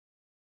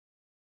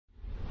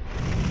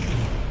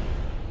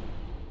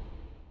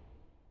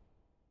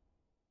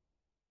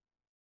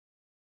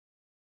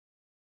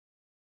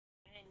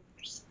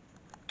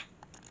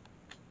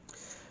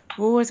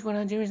Ooh, what's going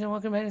on, James? And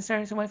welcome back to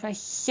Stars and Wi-Fi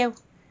Show.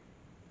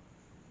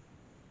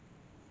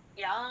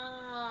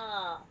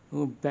 Yeah.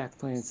 We're back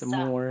playing some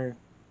more.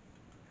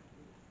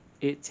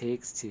 It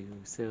Takes Two.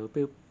 So,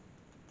 boop.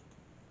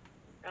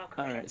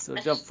 Okay. Alright, so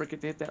don't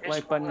forget to hit that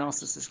like button and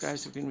also subscribe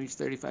so we can reach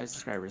 35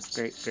 subscribers.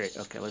 Great, great.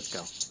 Okay, let's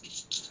go.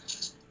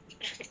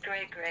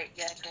 Great.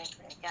 Yeah, great.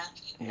 Yeah.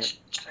 Yep.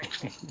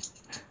 Great.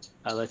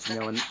 I'll let you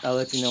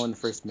know when the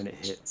first minute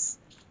hits.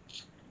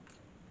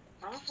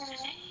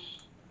 Okay.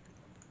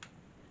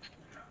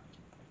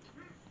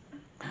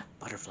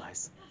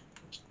 Butterflies.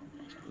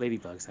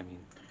 Ladybugs, I mean.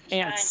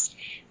 Ants.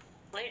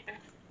 Later.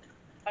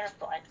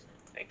 Butterflies.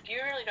 Like, you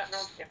really don't know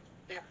the difference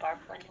between a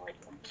butterfly and a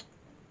ladybug.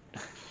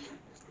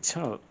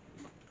 Shut up.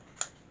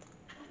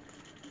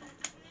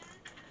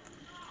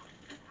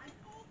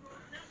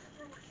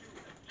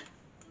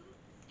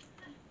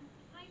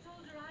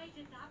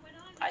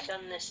 I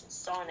done this in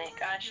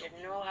Sonic. I should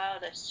know how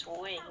to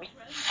swing.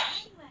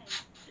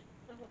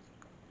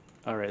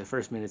 Alright, the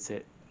first minute's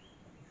hit.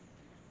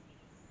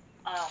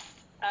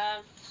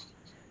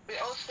 We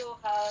also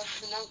have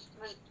the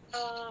announcement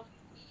of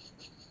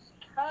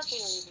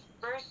happy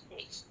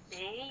birthday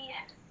today.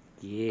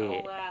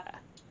 Yeah. So,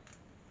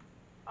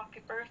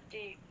 happy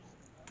birthday,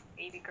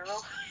 baby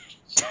girl.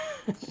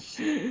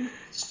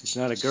 He's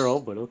not a girl,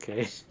 but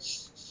okay.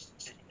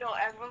 No,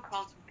 everyone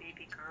calls him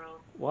baby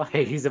girl. Why?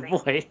 He's a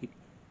boy.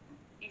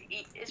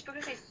 It's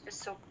because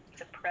he's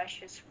a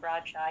precious,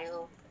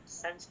 fragile,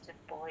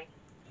 sensitive boy.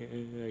 Yeah,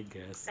 I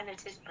guess. And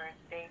it's his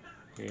birthday.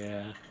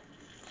 Yeah.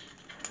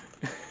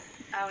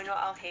 I know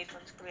Al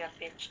Haven's gonna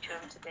be a bitch to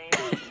him today.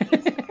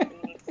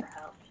 He needs the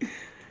help.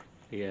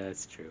 Yeah,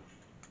 that's true.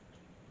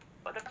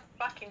 But the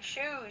fucking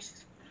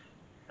shoes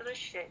for this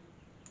shit.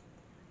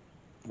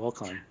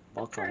 Balkan.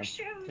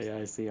 Shoes. Yeah,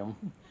 I see them.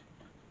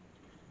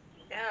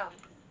 Damn.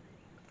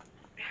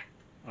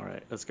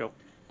 Alright, let's go.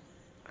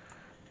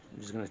 I'm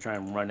just going to try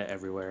and run it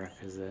everywhere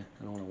because I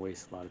don't want to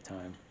waste a lot of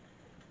time.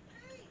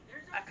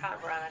 I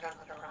can't run. I don't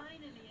know how to run.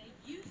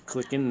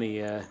 Click in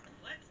the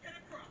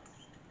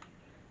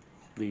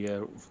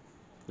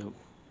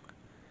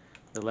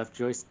left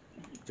Joy-Con.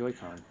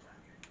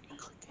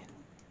 Click in.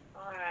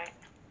 Alright.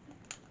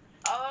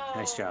 Oh.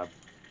 Nice job.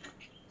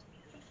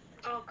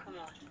 Oh, come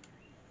on.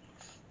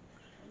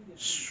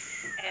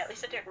 Hey, at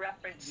least I didn't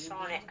reference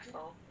Sonic,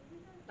 though.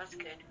 That's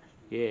good.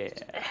 Yeah.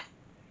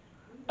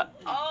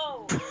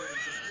 Oh!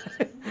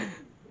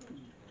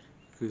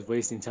 Who's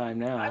wasting time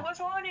now? I was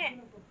on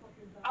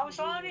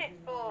it,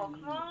 oh,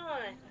 come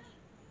on.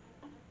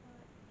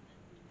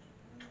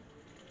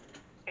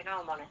 Okay,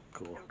 now I'm on it.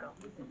 Cool. Here we go.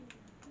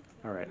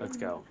 Alright, let's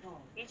go.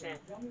 He's in.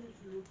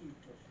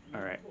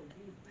 Alright.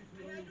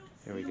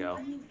 Here we go.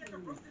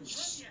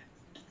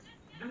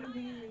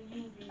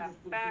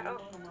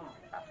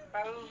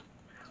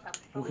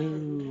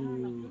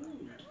 Woohoo!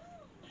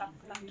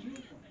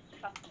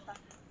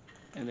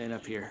 And then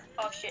up here.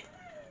 Oh, shit.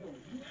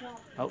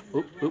 Oh,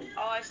 oop, oop.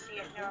 Oh, I see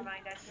it. Never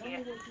mind, I see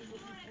it.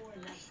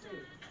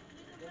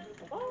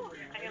 Oh,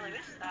 I nearly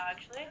missed that,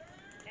 actually.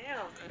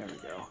 Damn. There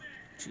we go.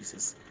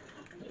 Jesus.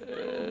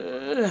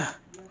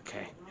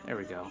 Okay, there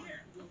we go.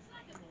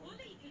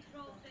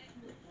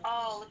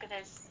 Oh, look at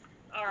this.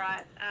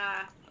 Alright,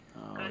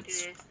 Oh, gotta do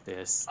it's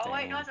this Oh,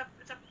 wait, thing. no, no,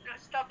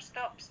 stop.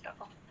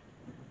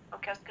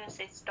 Okay, I was gonna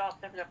say stop.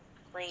 There's a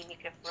plane you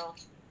could throw.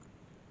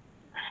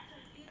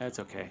 That's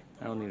okay.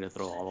 I don't need to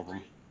throw all of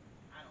them.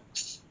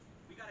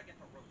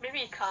 Maybe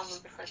you can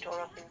move before the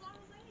door opens.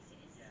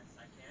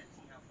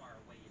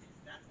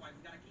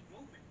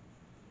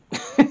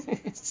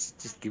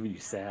 Just giving you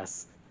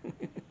sass.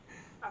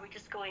 Are we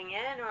just going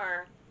in,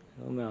 or?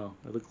 I don't know.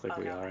 It looks like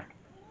we are.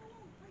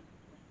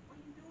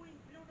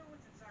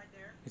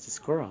 It's a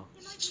squirrel.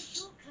 It might be a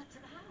shortcut to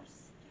the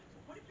house.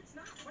 What if it's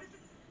not? What if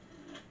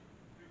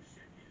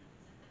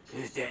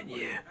it's... Is that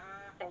you?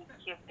 Thank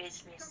you,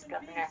 business,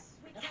 Governor.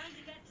 We're trying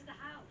to get to the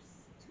house.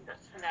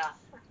 No.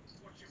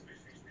 What's your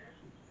business then?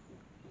 We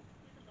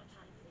haven't got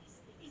time for this.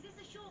 Is this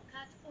a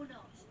shortcut or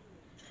not?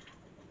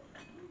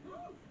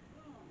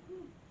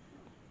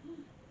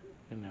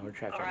 And now we're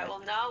trapped. Alright, well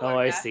now Oh,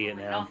 we're I see it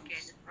definitely now. not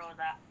getting to throw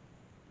that.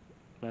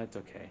 That's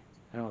okay.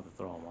 I don't have to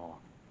throw them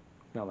all.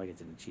 Not like it's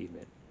an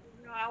achievement.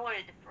 No, I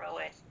wanted to throw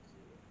it.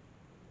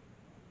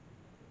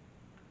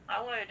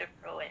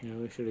 You know,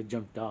 we should have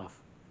jumped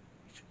off.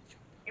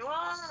 You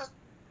are.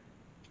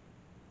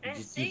 I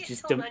didn't see it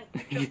just till then.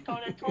 You jumped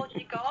on and told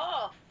you to go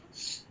off.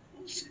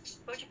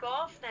 Told you to go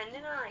off then,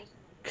 didn't I?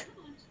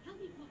 Come on, help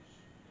me push.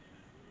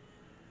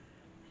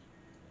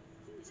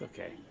 It's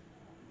okay.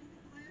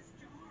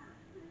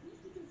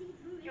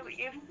 Yeah, but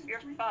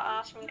your fat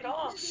ass won't get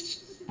off.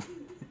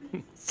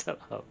 Shut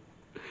up.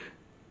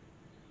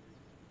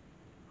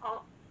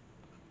 Oh.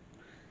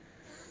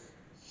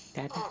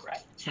 Dad.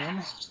 Alright.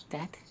 Mama.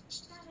 Dad. Dad,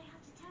 I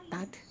have to tell you Dad.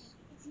 something.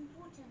 It's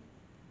important.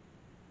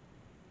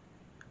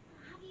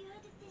 Have you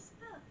heard of this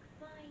book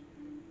by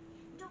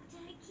Dr.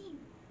 Hakim?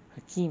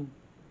 Hakim.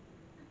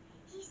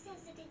 He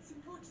says that it's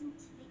important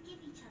to forgive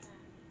each other.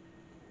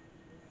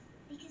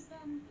 Because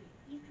then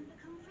you can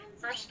become friends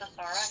First again. us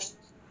already.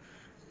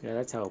 Yeah,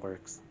 that's how it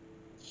works.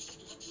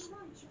 If you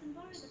want, you can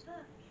borrow the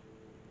book.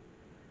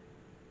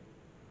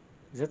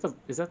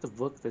 Is that the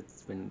book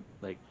that's been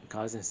like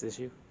causing this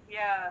issue?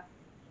 Yeah,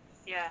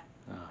 yeah.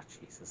 Oh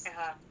Jesus!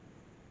 Uh,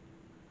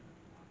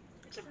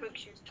 it's a book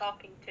she was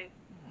talking to,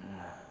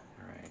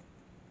 All right.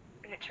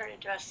 and it turned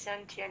into a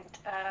sentient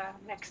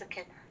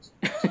Mexican.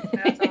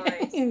 That's all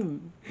it is.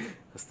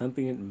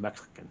 Something in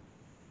Mexican.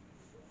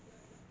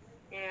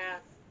 Yeah.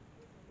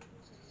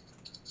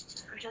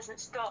 He doesn't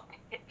stop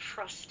hit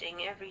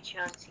thrusting every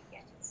chance he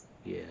gets.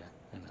 Yeah,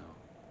 I know.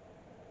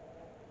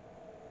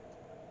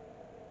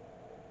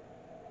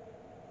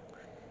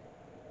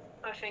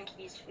 I think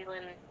he's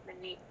feeling the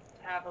need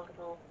to have a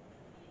little.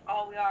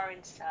 Oh, we are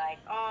inside.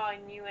 Oh, I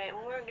knew it.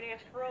 We weren't gonna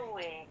throw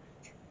it.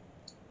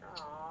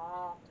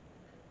 Oh,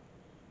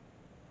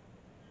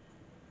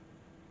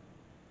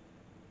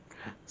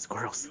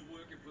 Squirrels. You're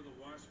working for the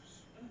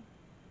wasps?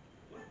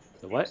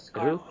 The what? The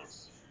who?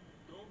 scorpions.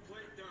 Don't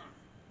play dumb.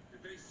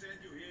 Did they send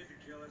you here to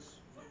kill us?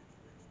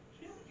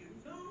 Kill you?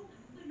 No,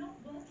 we're not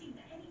working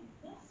for any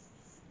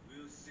wasps.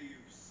 We'll see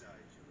whose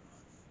side you're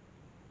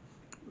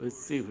on. Let's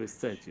see who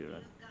sent you. You've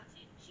got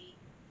it, Chief.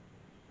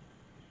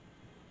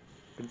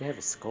 But they have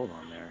a skull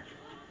on there.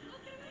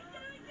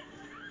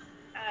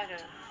 I don't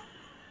know.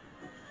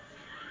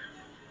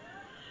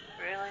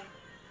 Really?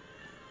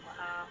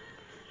 Wow.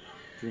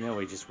 You know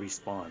we just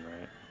respawn,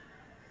 right?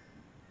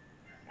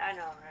 I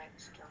know, right?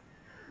 Still.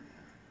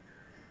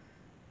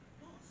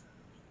 Boss,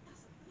 it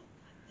doesn't look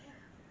like they're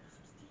on the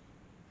wasp's team.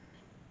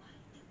 Then why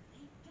don't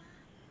they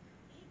die?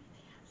 Maybe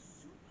they have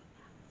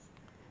superpowers.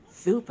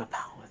 What do they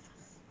Superpower expect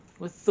us?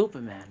 with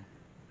Superman.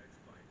 Let's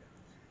find out.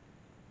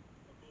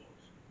 Abort.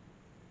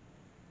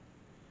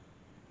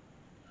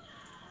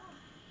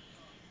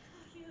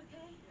 Are you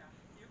okay? Yeah,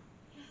 you?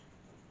 Yeah,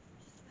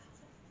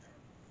 just about.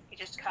 You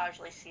just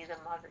casually see the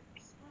mother's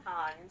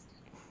hands.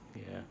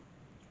 Yeah.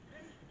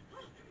 Hey!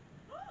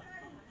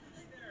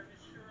 Hey there,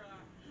 Mr.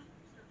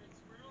 Big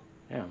Squirrel.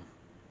 Yeah.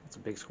 It's a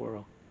big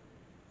squirrel.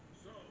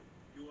 So,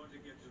 you want to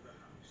get to the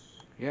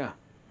house? Yeah.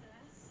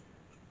 Yes.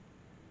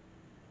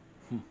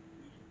 We can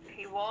get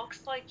He you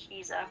walks like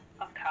he's a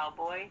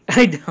cowboy,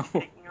 I know.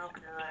 but you're not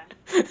gonna.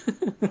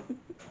 on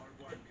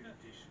one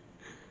condition.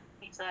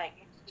 He's like,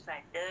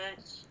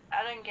 Dutch,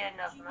 I didn't get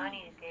enough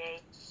money today.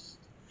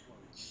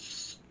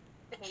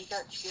 Fine. And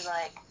Dutch be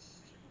like,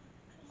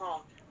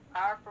 well,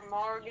 power from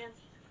Morgan,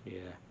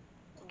 Yeah.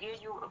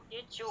 get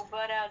your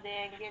butt out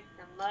there and get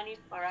the money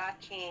for I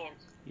can.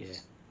 Yeah.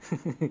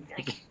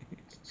 Like,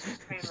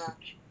 pretty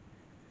much.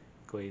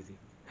 Crazy.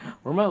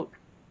 Remote.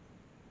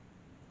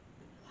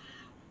 Wow.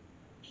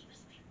 They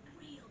must be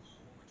real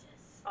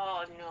hoarders.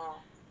 Oh no.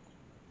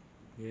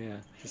 Yeah.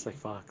 Just like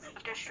Fox.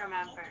 I just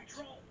remembered.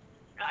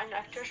 I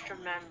just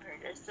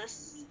remembered. Is this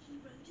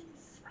Sneaky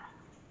rodents.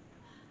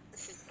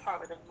 this is part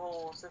with the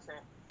moles, is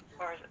it?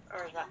 Or is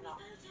that Family not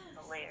the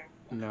photos. later?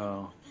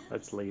 No,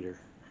 that's later.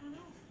 I don't know.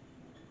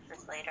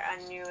 This later. I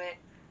knew it.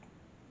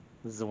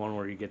 This is the one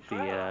where you get the.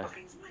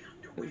 Probably. It's my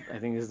underwear. I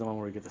think this is the one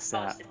where you get the Oh, it's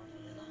sap.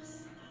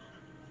 Boss.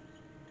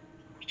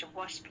 the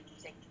wasp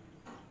thing.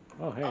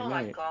 Oh, hey, Oh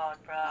my night. god,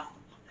 bro.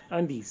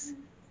 Undies.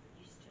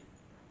 Used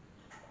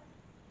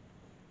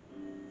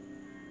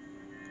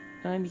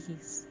to.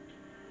 Undies.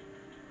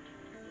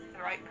 The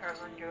right pair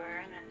of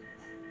underwear,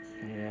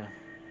 isn't it? Yeah.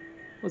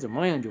 Those are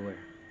my underwear.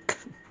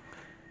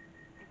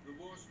 The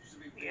wasps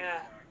have invaded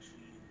Yeah. our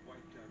tree and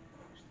wiped out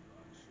most of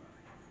our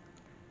tribe.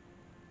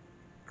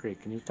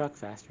 Great. Can you talk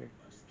faster? We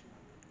must kill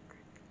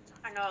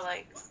them. I know,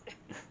 like,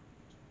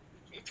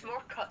 it's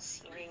more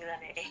cutscening than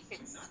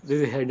it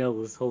is. I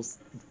know this whole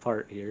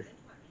part here.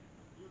 Don't worry.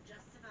 You'll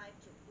just survive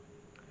too.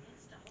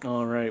 It's the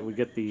All whole right, school we and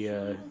get they're the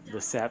sure will the die.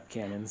 sap That's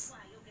cannons. why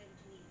you're going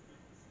to need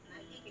these. Can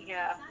I take you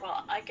Yeah, inside?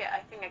 well, I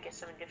think I get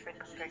something different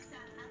The compared tree to.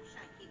 sap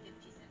Abshaki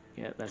 57.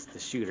 Yeah, that's the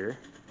shooter.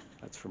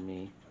 That's for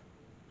me.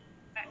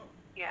 Oh,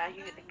 Yeah,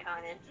 you get the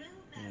cannon. Drill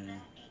Yeah.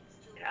 buzzer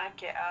X2. And I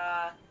get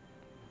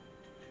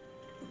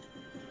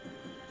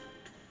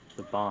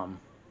The bomb.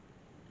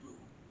 boom.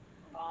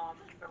 bomb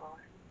for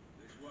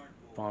There's one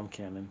more. Bomb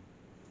cannon.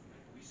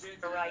 We sent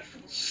the it.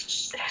 rifle.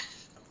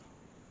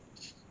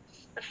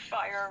 The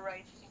fire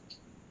rifle.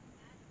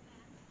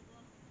 Advanced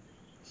wasp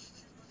breeding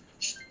protocol.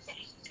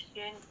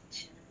 Ancient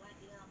Instead of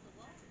wiping out the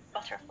wasps,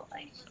 I'll butterfly.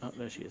 take you for a Oh,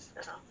 there visit. she is.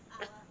 Don't know.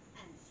 Next hour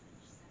and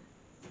switch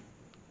sides.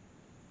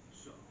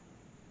 So,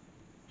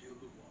 kill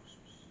the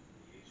wasps,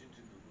 the agent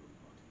and the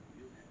robot,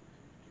 and we'll help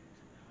you get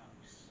to the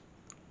house.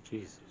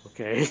 Jeez. Understood?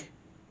 Okay.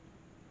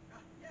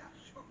 Yeah,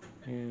 sure.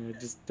 Yeah,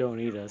 just don't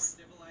eat us.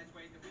 Civilized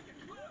way that we can.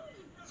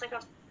 It's like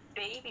a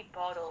baby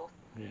bottle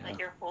Yeah. that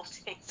you're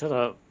holding. Shut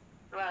up.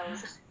 Well,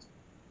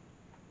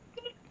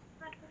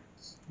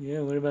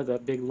 Yeah, what about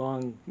that big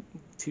long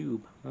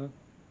tube, huh?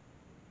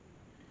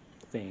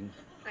 Thing.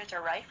 it's a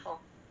rifle.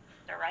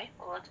 The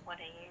rifle, that's what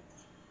it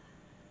is.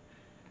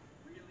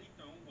 Really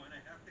don't want to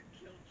have to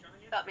kill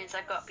giant. That means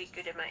I've got to be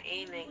good at my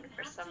aiming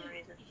for some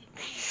reason. If you'd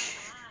been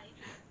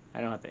alive.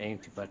 I don't have to aim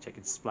too much. I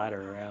can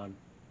splatter around.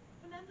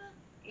 Remember?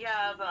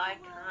 Yeah, but I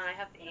World can't. I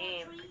have to in our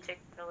aim tree?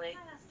 particularly.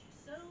 I asked you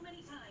so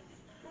many times.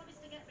 You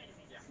promised to get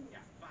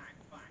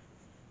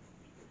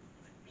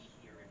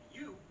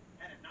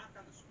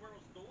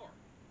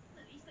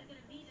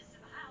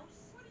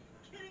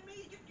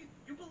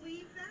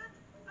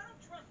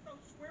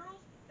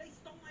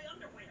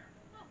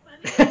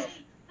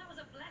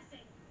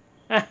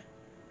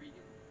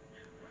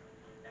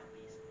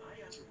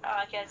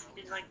I guess you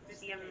didn't like to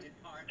see him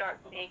stark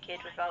naked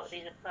without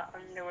that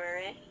underwear,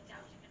 eh?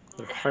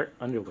 Their heart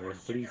underwear.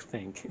 What do you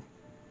think?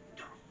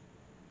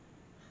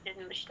 She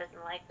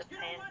doesn't like the You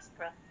know what? pants,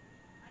 bruh. I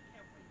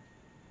can't wait to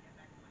get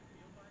back to my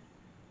real life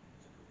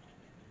to go get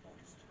the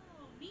monster.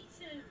 Oh, me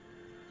too.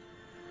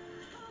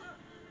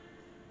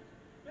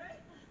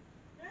 Babe?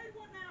 Babe,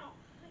 what now?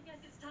 I guess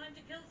it's time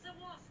to kill some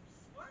wasps.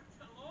 What?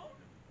 Alone?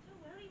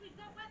 Don't worry, we've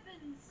got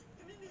weapons.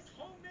 You mean these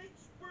homemade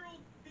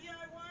squirrel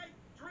DIY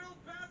drill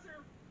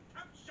passer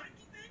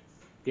shanky things?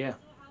 Yeah.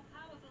 Saw how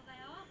powerful they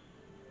are.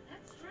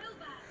 Let's drill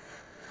back.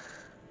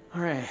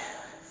 All right.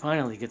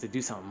 Finally get to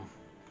do something.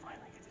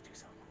 Finally get to do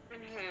something.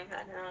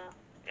 I know.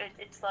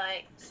 It's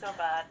like so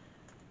bad.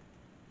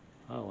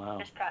 Oh wow.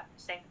 Just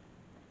practicing.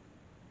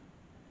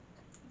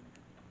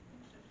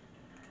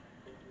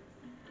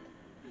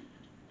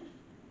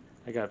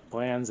 I got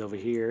plans over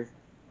here.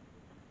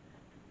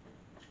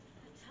 A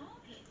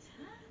target,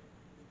 huh?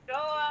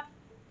 Go.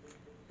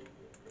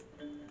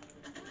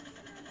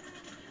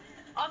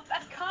 What's that down there? I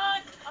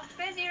can't. I'm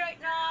busy right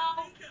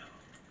now. Nico!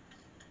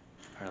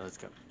 All right, let's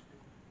go.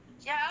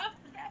 Yeah,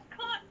 I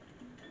can't.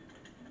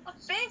 I'm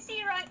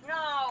busy right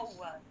now.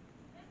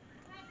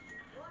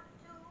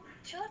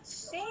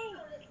 Just sing.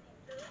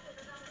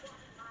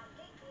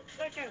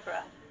 What do,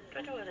 bruh?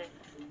 What do with it?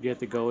 You have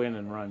to go in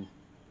and run.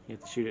 You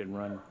have to shoot it and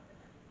run.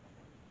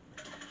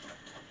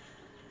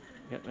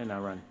 Yep, and now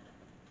run.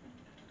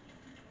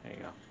 There you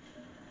go.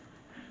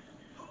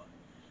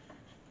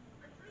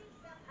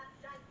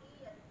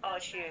 Oh,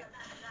 shoot.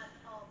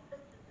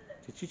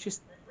 Did you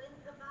just?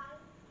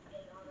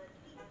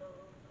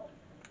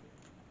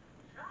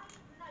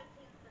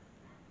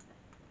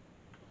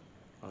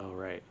 All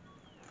right.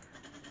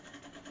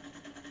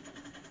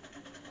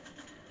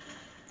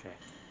 Okay.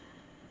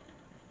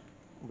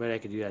 Bet I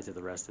could do that to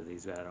the rest of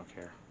these, but I don't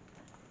care.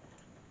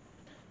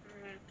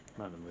 I'm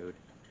not in the mood.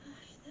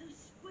 Gosh, those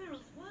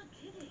squirrels weren't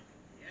kidding.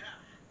 Yeah.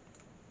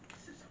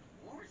 This is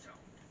a war zone.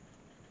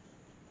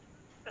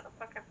 Got the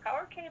fucking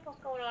power cables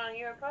going on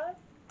here, bro.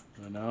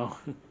 I know.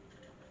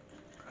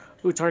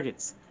 Ooh,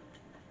 targets.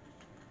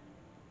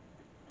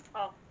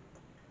 Oh,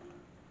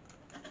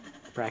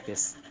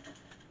 Practice.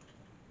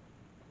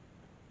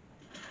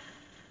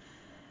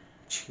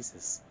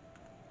 Jesus.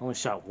 I only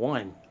shot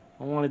one.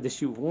 I wanted to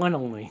shoot one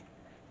only.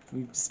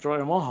 You destroy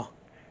them all.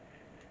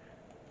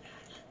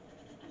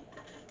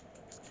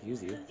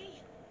 Excuse you.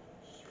 Cody,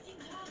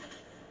 shooting targets.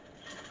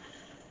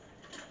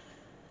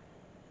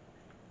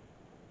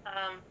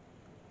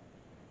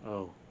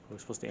 Oh, we're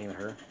supposed to aim at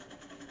her.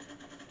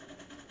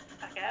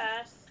 I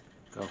guess.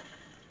 Go.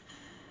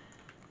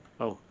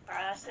 Oh.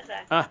 Alright, that's it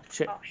then. Ah,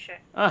 shit. Oh, shit.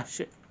 Ah,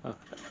 shit. Oh.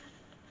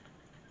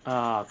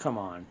 Ah, come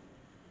on.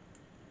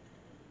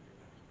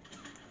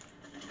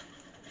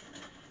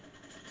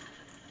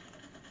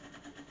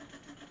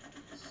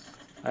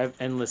 I have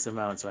endless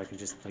amounts, so I can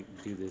just like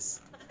do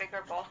this. A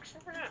bigger box,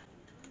 isn't it?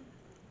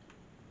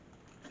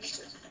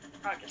 Jesus.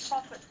 Alright, just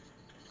pop it.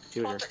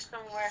 Shoot her. Pop it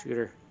somewhere. Shoot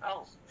her.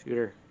 Oh, Shoot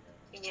her.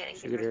 in it and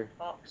Shoot give her her. the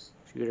box.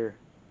 Shoot her.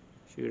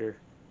 Shoot her.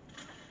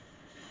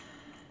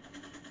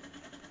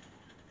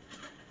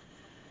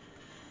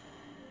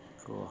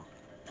 Cool.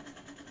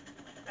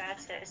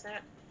 That's it, isn't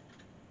it?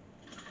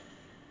 Is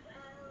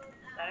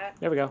that it?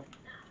 There we go.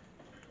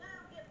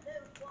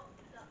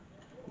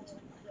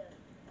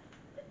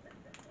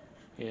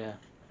 Yeah,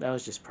 that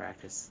was just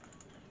practice.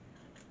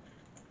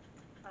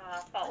 I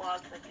thought while I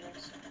was like doing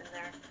something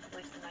there,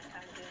 wasting my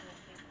time doing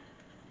nothing.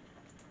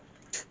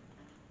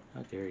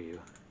 How dare you?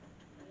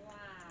 Wow,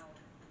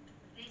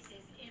 this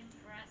is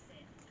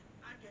impressive.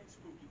 I'm getting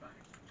spooky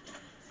vibes.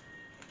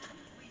 Can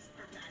you please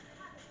turn back?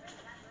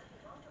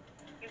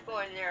 You go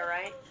in there,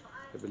 right?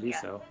 I believe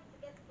Yeah. so.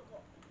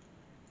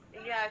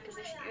 Yeah, because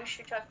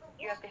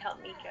you have to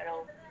help me get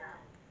over now.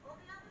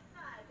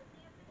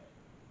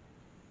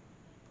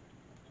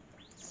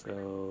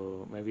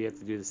 So maybe you have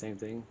to do the same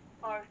thing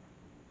Or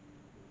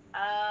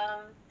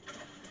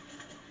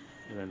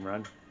and then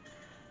run.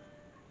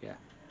 Yeah.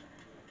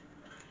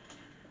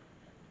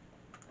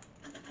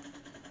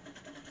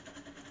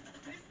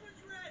 This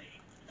one's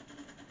ready.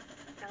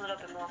 a little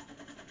bit more.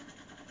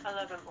 A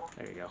little bit more.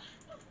 There you go.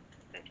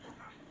 Good.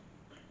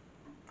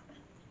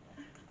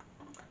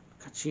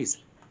 God, jeez.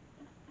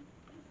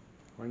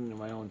 Running into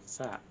my own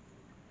sap.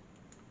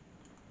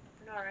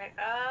 Alright,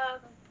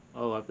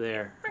 Oh, up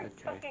there. frick,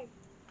 Okay. fucking.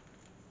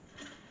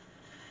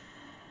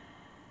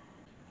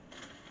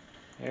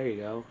 There you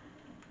go.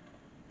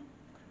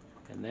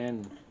 And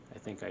then I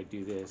think I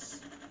do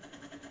this.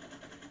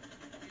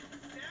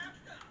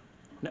 Zapped up.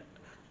 No.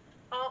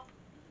 Oh.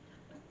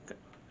 Get-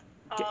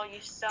 Oh, you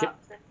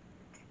stopped it.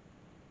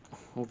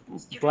 Well,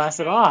 Stupid blast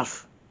it thing.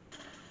 off.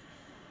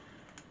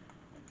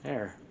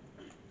 There.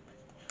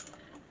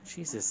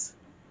 Jesus.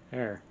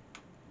 There.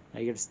 Now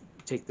you gotta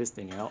take this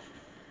thing out.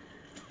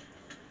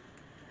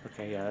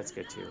 Okay, yeah, that's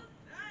good too.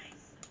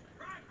 Nice.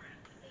 Progress.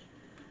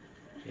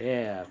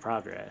 Yeah,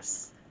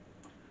 progress.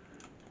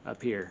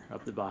 Up here,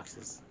 up the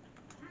boxes.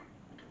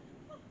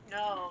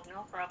 No,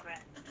 no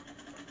progress.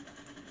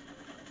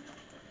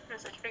 No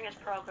such thing as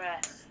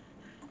progress.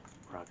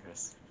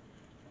 Progress.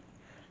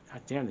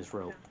 God damn this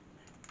rope.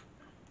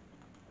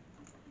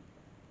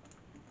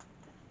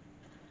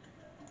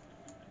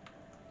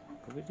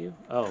 What do we do?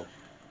 Oh.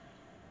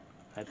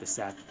 I have to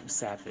sap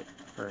it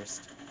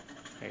first.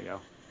 There you go.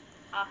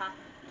 Uh-huh.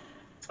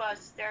 That's why I was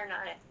staring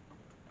at it.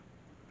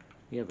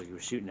 Yeah, but you were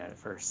shooting at it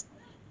first.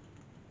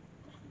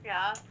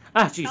 Yeah.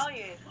 Ah, jeez. Tell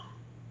you.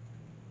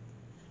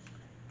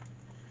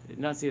 Did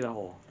not see the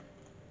hole.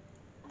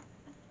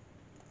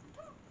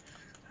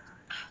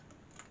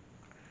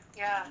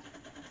 Yeah.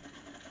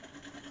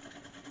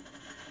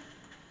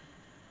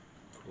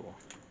 Cool.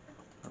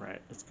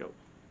 Alright, let's go.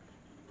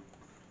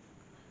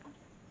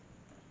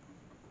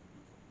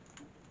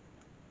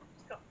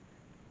 Let's go.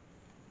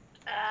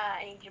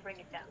 I need you to bring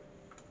it down.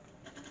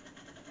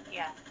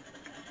 Yeah.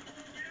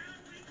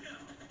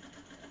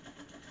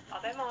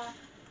 A bit more.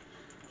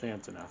 I think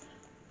that's enough.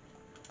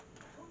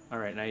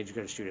 Alright, now you just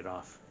gotta shoot it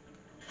off.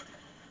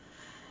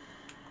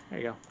 There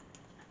you go.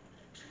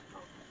 Oh,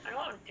 I know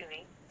what I'm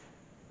doing.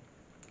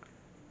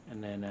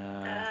 And then,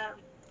 I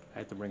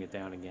have to bring it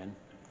down again.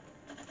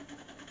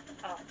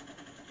 Oh.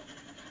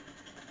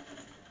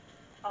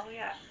 Oh,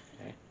 yeah.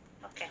 Okay.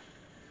 Okay.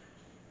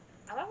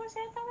 How long was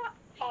that?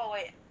 Oh,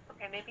 wait.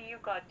 Okay, maybe you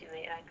gotta do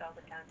it and I gotta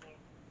go down here.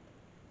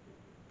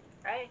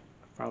 Right?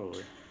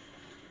 Probably.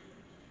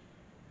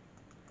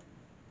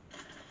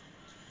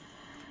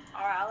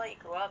 Alright, I'll let you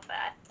go up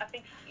that. I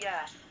think,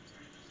 yeah.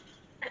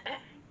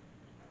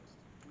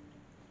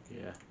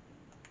 Yeah.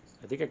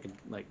 I think I could,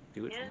 like,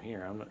 do it Yeah? from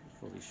here. I'm not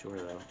fully sure,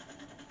 though.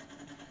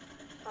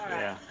 Alright.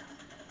 Yeah.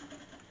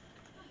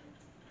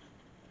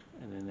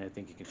 And then I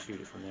think you can shoot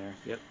it from there.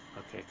 Yep.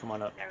 Okay, come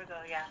on up. There we go,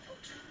 yeah.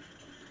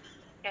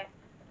 Okay.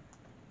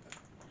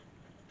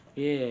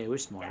 Yeah, we're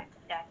smart.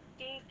 Da, da,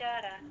 dee,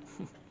 da,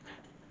 da.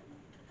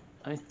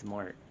 I'm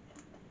smart.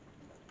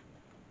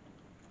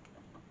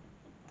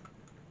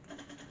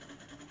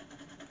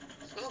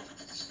 Ooh.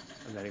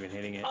 I'm not even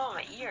hitting it. Oh,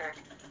 my ear.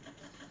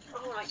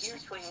 Oh, my ear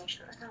twinged.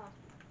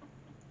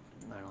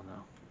 I don't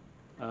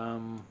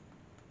know.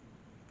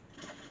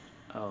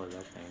 Oh,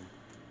 that thing.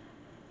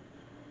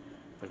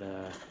 But,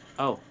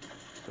 oh,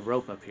 the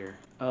rope up here.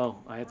 Oh,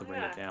 I have to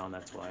bring it down,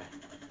 that's why.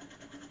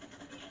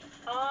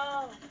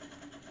 Oh.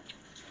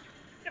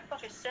 You're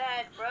fucking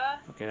sad, bruh.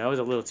 Okay, that was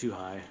a little too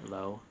high,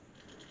 low.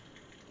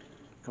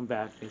 Come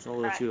back, it's a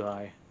little Right. too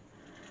high.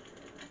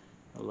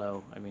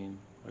 Low, I mean,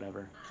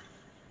 whatever.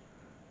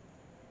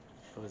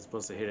 I was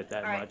supposed to hit it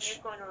that Alright, you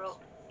much. go on the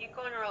rope. You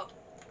go on the rope.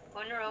 Go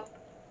on the rope.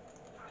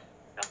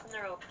 Jump on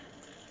the rope.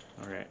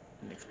 Alright,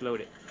 and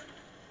explode it.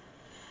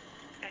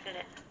 I did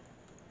it.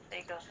 There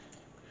you go.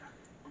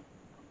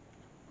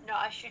 Now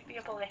I should be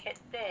able to hit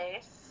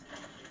this.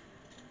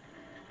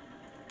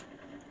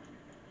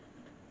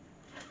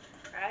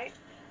 Right?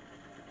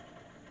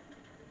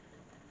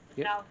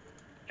 Yep. Now,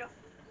 jump.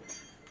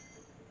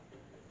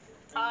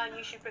 And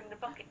you should bring the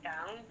bucket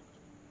down.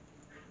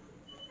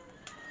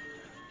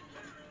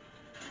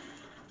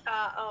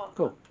 Oh.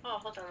 Cool. Oh,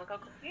 hold on, I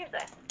got confused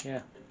there.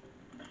 Yeah.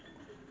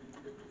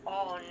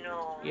 Oh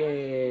no.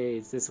 Yay,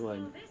 it's this So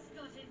one. this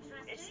got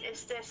interesting.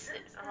 Is this?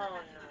 Oh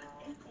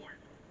no. Acorn.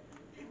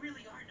 They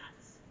really are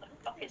nuts. What the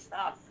fuck is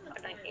that?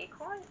 An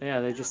acorn? Yeah,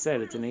 they just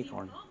said it's an Squirrels seem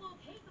acorn. far more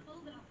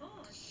capable than I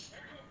thought. I see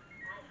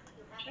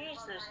you have it on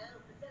Jesus. my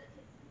own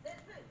facilities. They're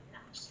food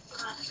enough.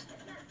 Ah,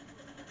 And that's what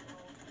they're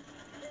called.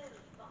 Very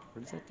far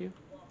What does back, that do?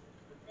 the wasps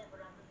could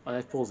never Oh, that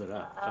understand pulls them. it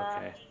up. Uh,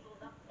 Okay.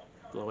 Enabled up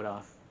Blow it technology.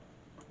 off.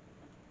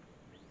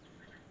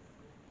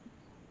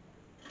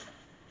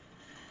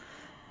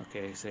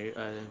 Okay, so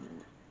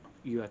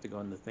you have to go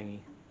on the thingy.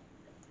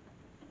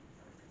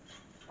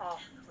 oh,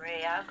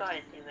 great. I gotta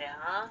do it,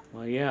 huh?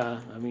 Well, yeah,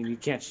 I mean, you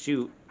can't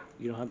shoot.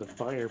 You don't have the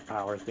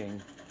firepower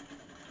thing.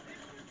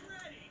 Mission's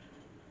ready.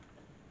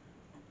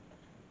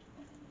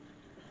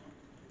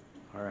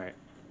 Alright.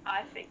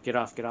 I think. Get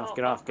off, get off, Oh,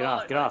 get oh off, get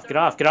off, god. get off, get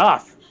off, get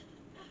off!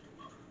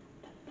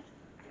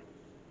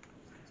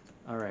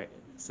 Alright,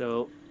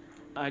 so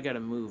I gotta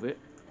move it.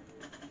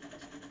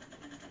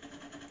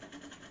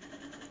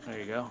 There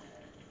you go.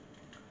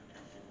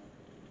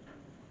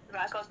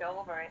 I gotta go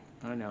over it.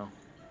 I know.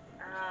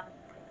 Um,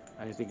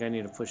 I think I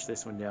need to push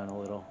this one down a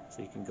little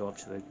so you can go up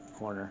to the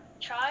corner.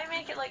 try and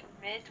make it like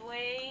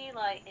midway,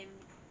 like in,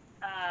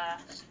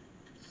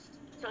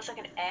 so it's like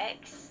an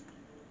X.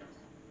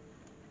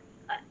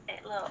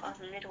 A little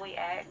midway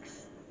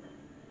X.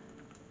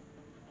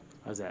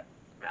 How's that?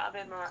 A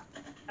bit more.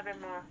 A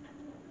bit more.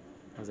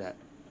 How's that?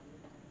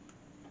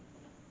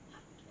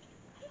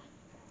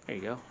 There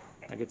you go.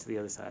 I get to the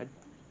other side.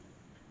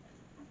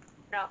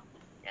 No.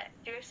 Yeah,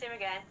 do the same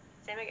again.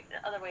 Same again.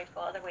 The other way.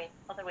 Go other way.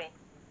 Other way.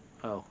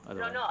 Oh, other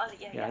No, way. no. Other.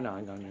 Yeah, Yeah, yeah. I know.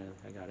 I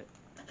got it.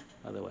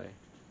 Other way.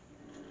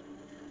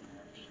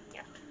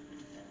 Yeah.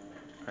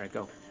 All right,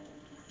 go.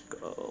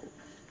 Go.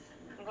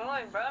 I'm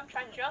going, bro. I'm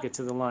trying to jump. Get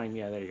to the line.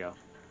 Yeah, there you go.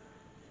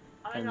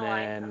 I'm in And the line.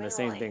 then I'm the in the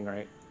same line. thing,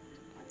 right?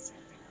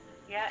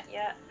 Yeah,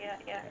 yeah, yeah,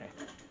 yeah, Okay.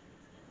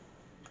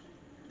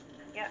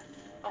 yeah.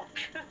 Oh.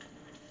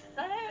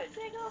 That is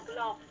single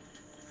block.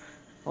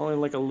 Only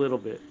like a little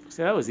bit.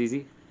 See, that was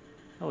easy.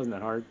 That wasn't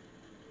that hard.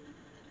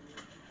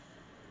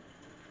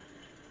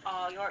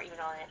 Oh, you weren't even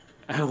on it.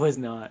 I was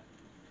not.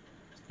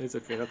 It's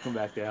okay. It'll come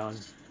back down.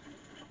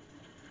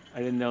 I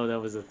didn't know that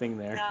was a thing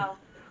there. No,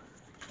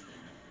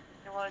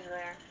 it was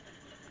there.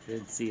 I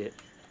didn't see it.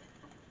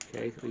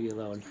 Okay, leave you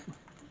alone.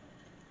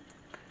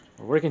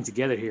 We're working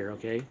together here,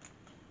 okay?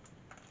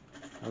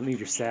 I don't need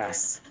your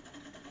sass.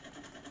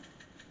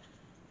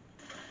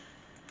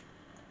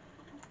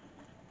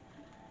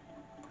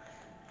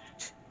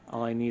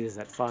 All I need is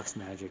that fox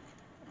magic.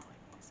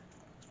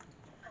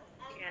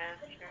 Yeah,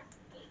 sure.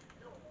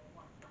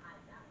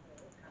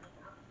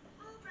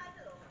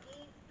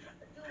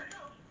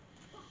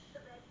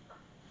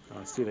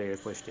 Oh, it's too late. I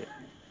pushed it.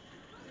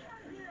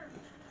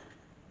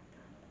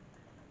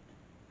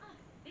 Oh,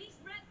 these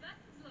red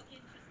buttons look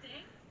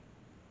interesting.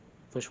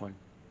 Push one.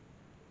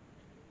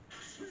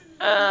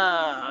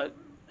 Ah!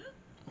 Oop.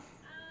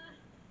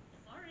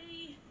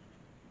 Sorry.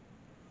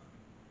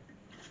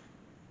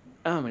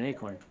 Oh, I'm an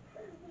acorn.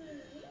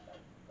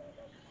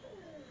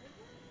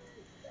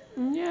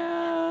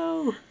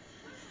 No!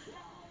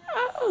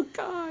 Oh,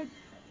 God!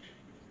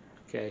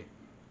 Okay,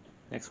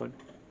 next one.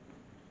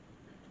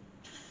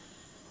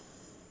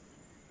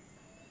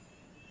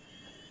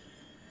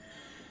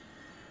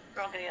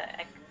 We're all gonna get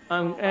like,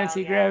 I'm oh wow, yeah.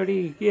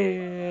 anti-gravity.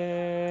 Yeah!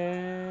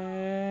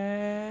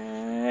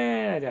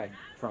 I died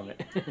from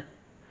it.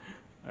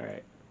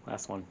 Alright,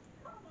 last one.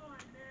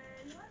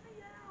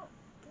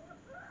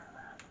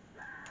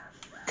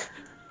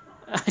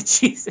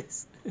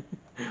 Jesus.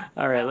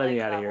 Alright, I let like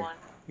me out of that here. one.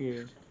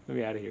 Yeah, let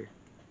me out of here.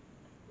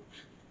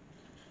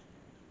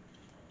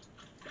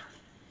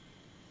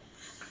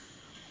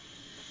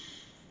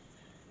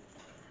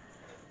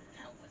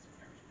 That wasn't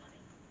very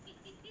funny.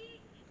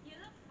 You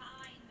look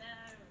fine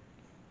though.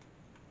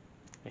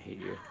 I hate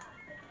you.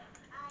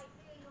 I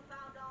see you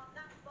found our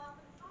lunchbox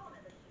and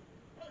sauna machine.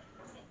 It's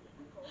missing,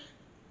 of course.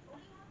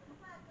 Only one for the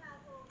Black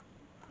Castle.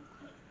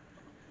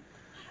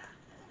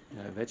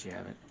 No, I bet you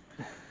haven't.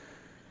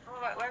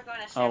 We're going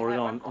the Oh, same way. We're we're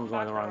going going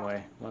back the the wrong wrong.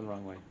 way. Going the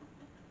wrong way.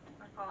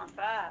 We're going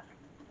back.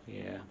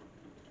 Yeah,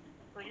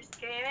 We just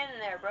came in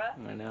there, bruh.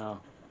 I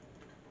know.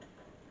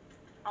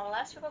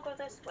 Unless we go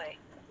this way.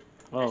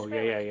 Oh, This yeah,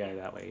 way we yeah, yeah, came.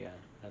 that way, yeah.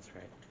 That's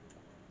right.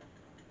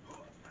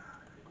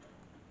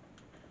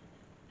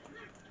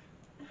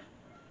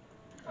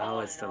 Oh, Oh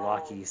it's the no.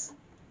 Lockies.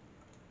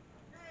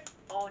 Hey,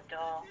 Oh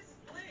duh. this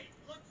lid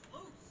looks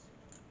loose.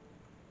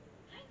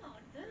 Hang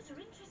on, those are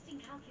interesting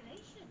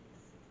calculations.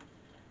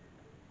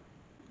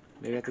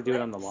 Maybe I The have to do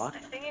it on the clips? lock? I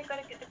think you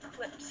gotta get the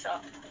clips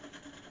up.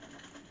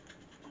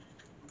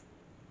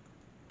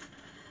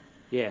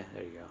 Yeah,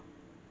 there you go.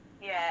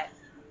 Yeah.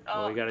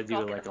 Well, Oh, we gotta do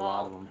don't get like them a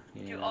lot of all. them.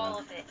 Do Yeah. all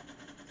of it.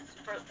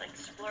 Like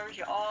splurge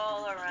it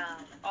all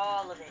around.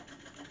 All of it.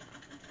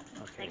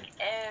 Okay. Like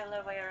all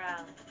the way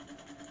around.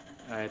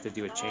 I have to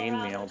do a All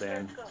around in chainmail a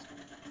then. circle.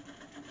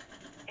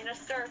 In a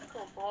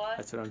circle, boy.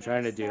 That's what I'm In a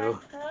trying to do.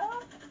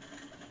 circle.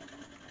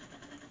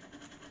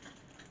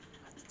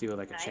 Do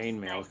like a Nice, nice.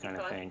 chainmail Keep kind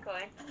of going, thing. keep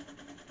going.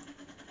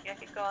 Yeah,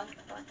 keep going,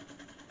 keep going.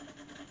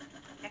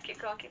 Yeah, keep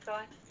going, keep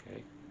going.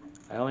 Okay.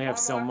 I only have More,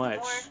 so more, much.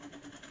 more.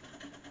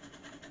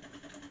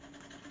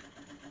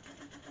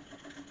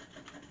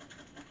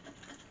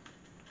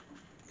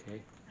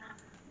 Okay.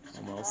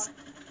 Some Almost. more.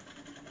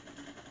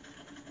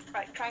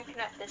 Right, try and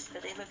connect this,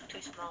 but they look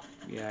too small.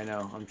 Yeah, I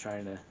know. I'm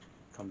trying to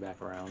come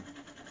back around.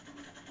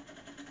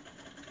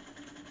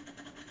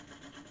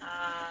 Uh,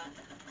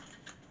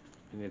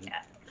 I need to,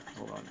 yeah.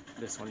 hold on.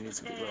 This one needs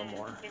to be a little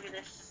more. Maybe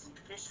this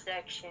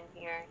section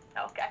here.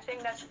 Okay, I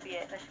think that should be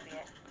it. That should be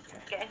it.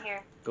 Okay. Get in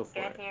here. Go for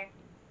Get it. in here.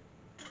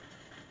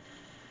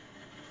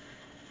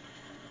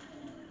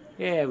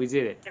 Yeah, we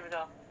did it. There we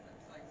go.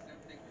 Looks like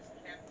something was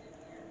kept in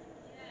here.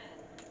 Yeah,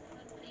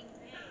 something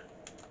big.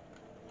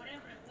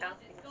 Whatever it was,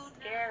 it's Something gone now.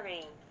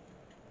 scary.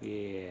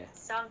 Yeah.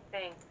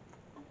 Something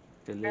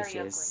very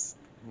ugly Delicious.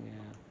 Yeah.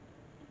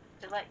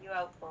 to let you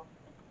out for.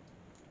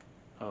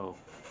 Oh.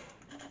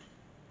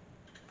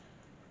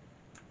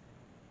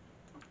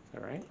 Is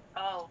that right?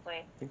 Oh,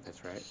 wait. I think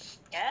that's right.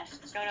 Yes?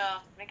 No, no.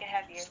 Make it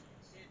heavier.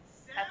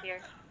 It's Heavier.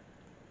 Santa.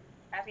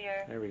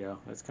 Heavier. There we go.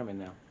 It's coming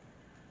now.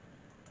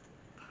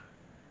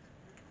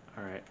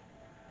 Alright.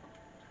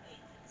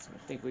 So I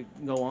think we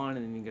can go on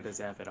and then you gotta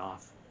zap it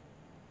off.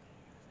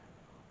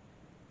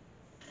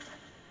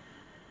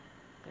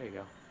 There you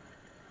go.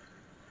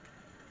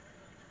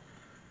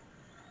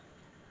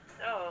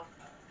 Oh.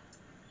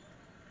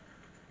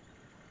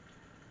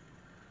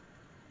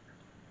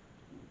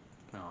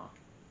 Aw.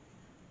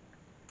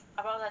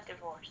 How about that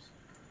divorce?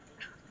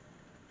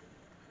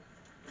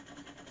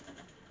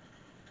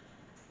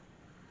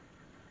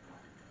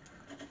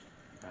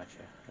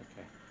 Gotcha.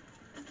 Okay.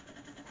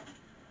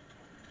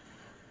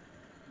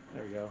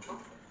 There we go.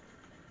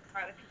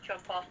 Alright, we can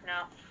jump off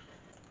now.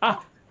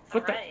 Ah!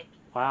 What the? Alright.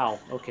 Wow.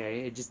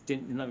 Okay. It just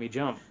didn't let me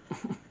jump.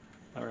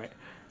 Alright.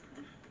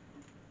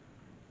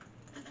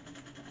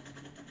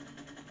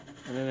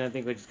 And then I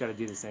think we just gotta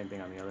do the same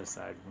thing on the other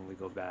side when we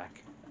go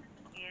back.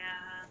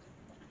 Yeah.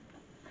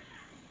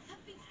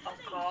 Something Oh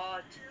stunning.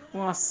 god.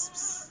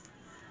 Wasps.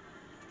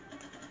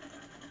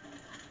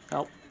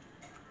 Help.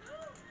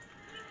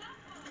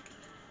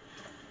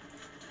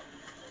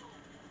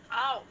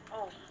 Ow!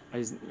 Oh,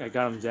 I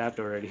got him zapped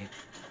already.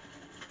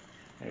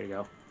 There you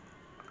go.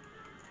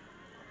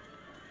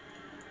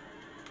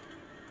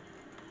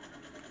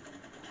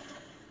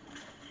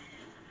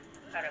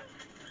 got him.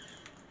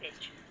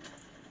 Bitch.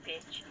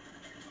 Bitch.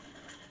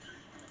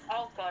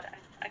 Oh god,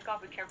 I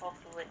gotta be careful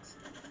of bullets.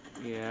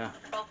 Yeah.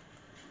 Careful.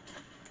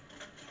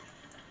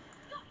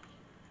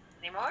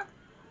 Any more?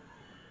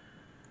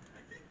 I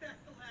think that's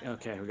the last.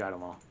 Okay, we got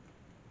them all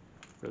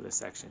for this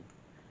section.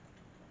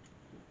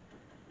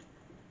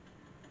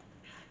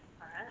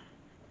 Alright.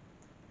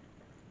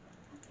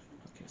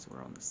 Okay, so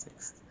we're on the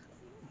 6th.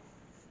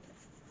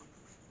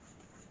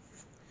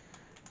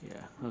 Yeah,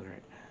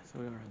 alright. So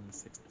we are on the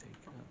 6th take.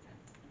 Okay.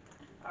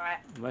 Alright.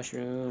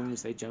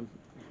 Mushrooms, they jump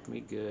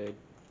me good.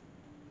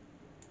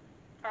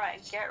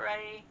 Alright, get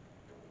ready.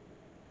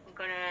 I'm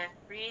gonna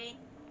 3,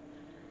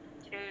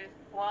 2,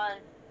 1.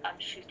 I'm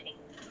shooting.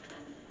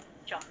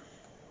 Jump.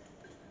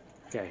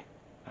 Okay,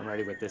 I'm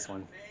ready with this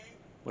one.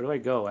 Where do I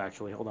go,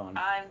 actually? Hold on.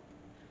 I'm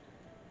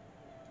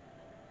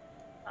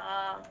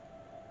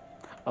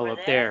Oh, over up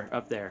there. there,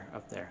 up there,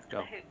 up there. The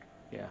Go. hook.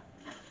 Yeah,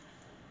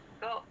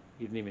 Go.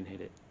 you didn't even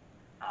hit it.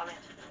 Oh, man.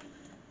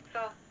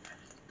 Go.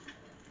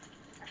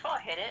 I thought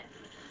I hit it.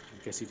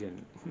 I guess you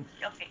didn't.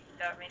 Okay,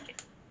 gotta make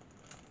it.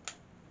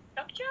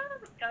 Don't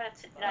jump! Oh,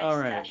 that's nice.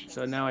 Alright, Dashing.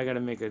 so now I gotta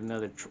make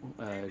another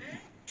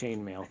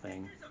chainmail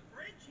thing. There's a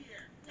bridge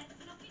here. Let's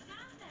knock it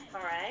down then.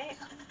 Alright.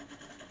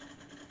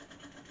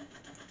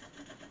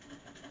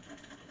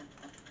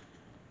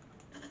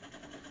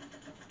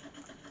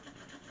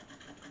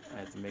 I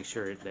have to make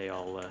sure they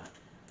all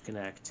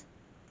connect.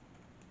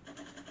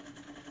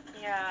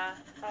 Yeah,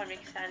 that would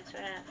make sense,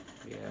 wouldn't it?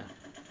 Yeah.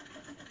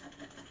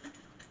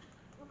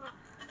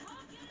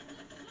 Can't get a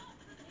good shot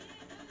from here,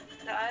 Cody.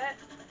 Got it?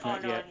 Oh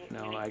Not no, yet. you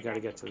No, need I to gotta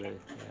connect get it. to the. Okay.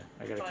 Yeah,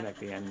 I gotta Go on. connect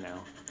the end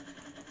now.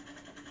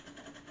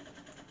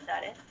 Is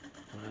that it?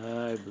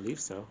 I believe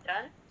so.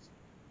 Done?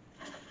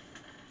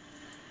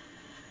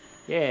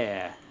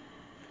 Yeah.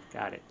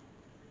 Got it.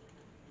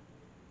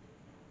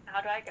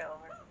 How do I go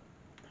over?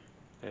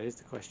 That is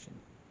the question.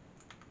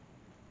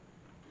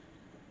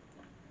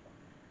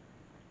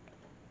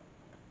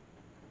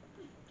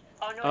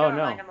 Oh no, Oh, never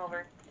no. mind, I'm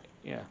over.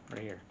 Yeah,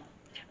 right here.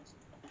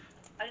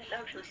 I didn't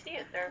actually see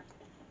it there.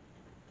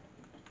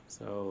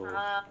 So.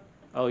 Um,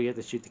 Oh, you have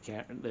to shoot the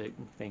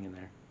thing in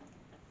there.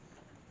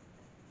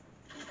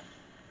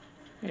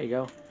 There you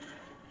go.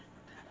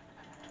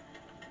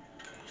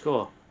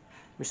 Cool.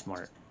 You're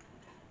smart.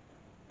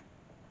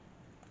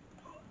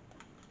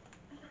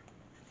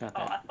 Got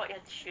oh, I that. thought you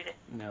had to shoot it.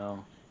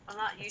 No. I'm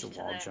not It's a used to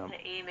wall jump.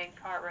 the aiming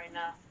part right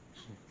now.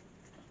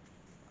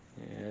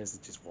 Yeah, this is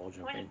just wall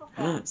Where'd jumping. you go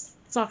from?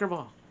 Soccer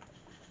ball.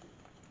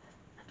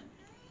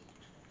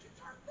 It's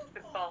our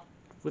Football.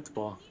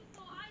 Football. You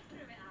thought I threw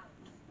it out.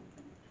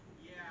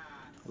 Yeah.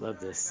 I love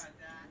Sorry this. about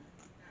that.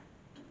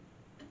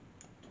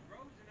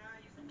 Rose and I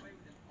used to play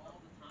with it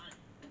all the time.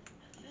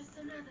 Just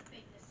another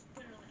thing the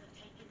squirrels have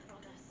taken from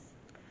us.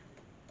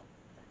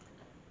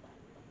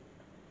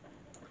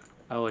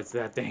 Oh, it's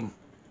that thing.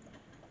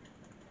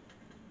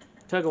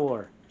 Tug of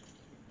war.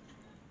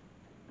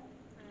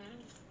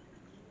 Mm-hmm.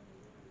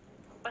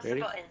 What's Ready?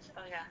 the buttons?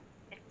 Oh yeah.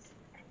 It's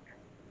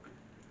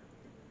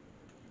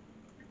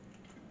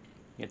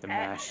You have to Eh.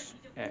 mash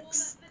Need to warm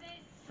up X. for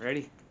this.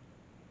 Ready?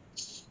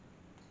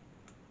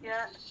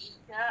 yeah,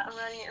 I'm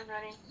ready, I'm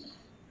ready.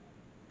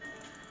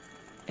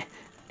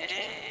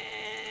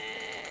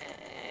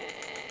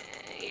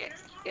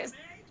 Yes, yes.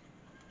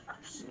 I'm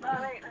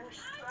spamming.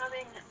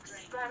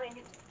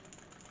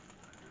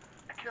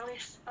 I can only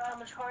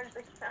spam as hard as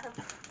I can.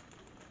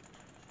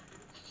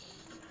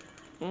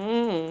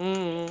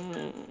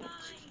 Fine.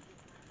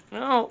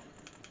 No,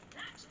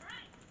 That's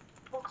right.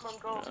 Pokemon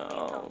Go,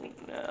 please help no, me.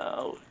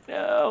 no,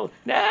 no,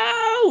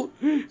 no!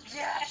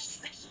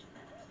 Yes!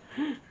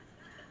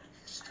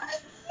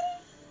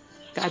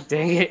 God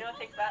dang Okay, it. no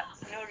take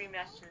backs, no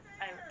rematches.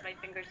 My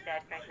finger's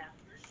dead right now.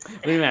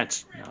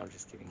 Rematch. No, I'm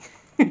just kidding.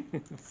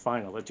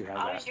 Fine, I'll let you have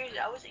I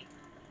that.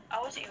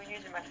 wasn't even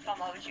using my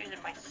thumb, I was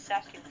using my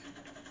second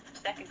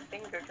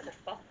finger to the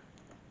thumb.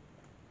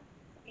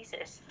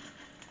 Jesus.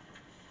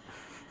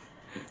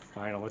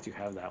 Fine, I'll let you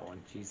have that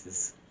one.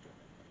 Jesus.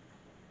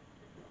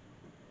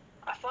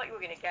 I thought you were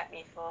gonna get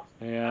me, Phil.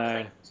 I was Yeah,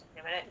 like,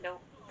 wait a minute, no.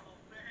 Oh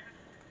man.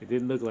 it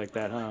didn't look like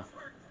that, huh?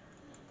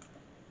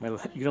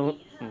 Legs hurt. You don't.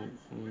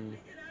 When we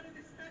get out of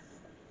this mess,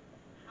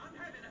 I'm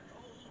having a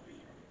cold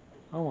beer.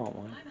 I want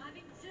one. I'm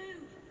having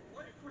two.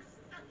 What if we're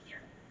stuck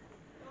here?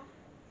 Oh,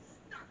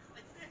 stuck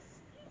like this.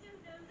 You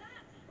don't know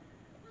that.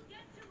 We'll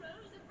get to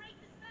Rose and break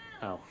the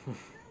spell. Oh. No.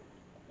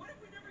 What if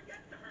we never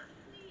get to her?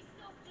 Please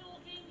stop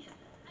talking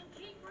and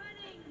keep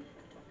running.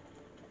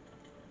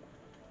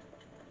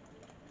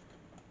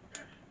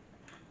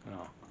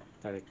 Oh,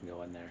 thought it can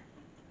go in there.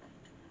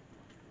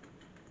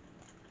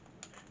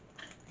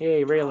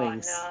 Hey,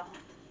 railings. Oh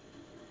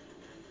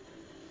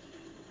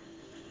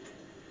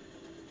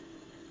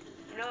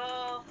no.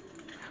 No.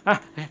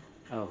 Ah,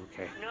 oh,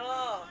 okay.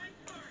 No.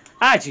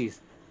 Ah, jeez.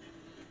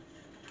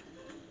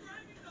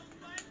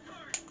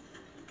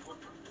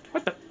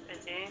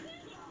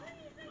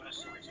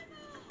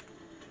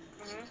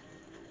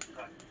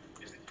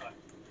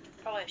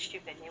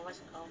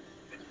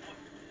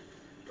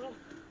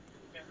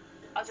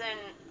 As in,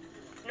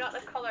 not the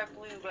color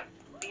blue, but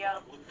the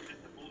yellow.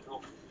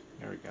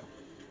 There we go.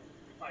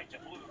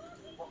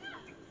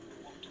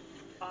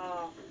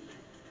 Oh,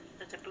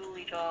 it's a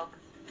bully dog.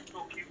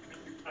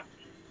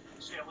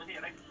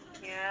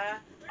 Yeah.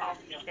 Oh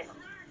shit.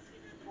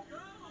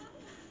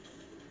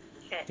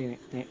 Shit. Shit.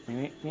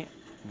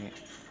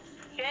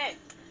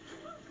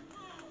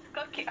 I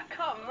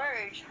can't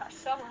merge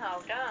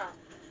somehow. Damn.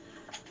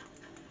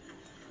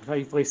 I thought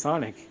you play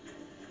Sonic.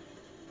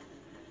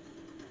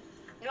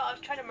 No, I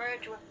was trying to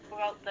merge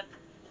without the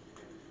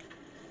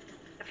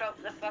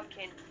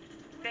fucking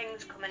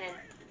things coming in.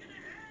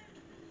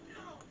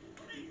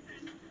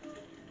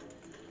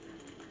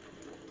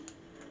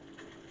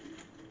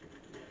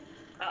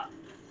 Oh.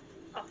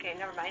 Okay,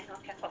 never mind.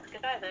 Okay, fuck,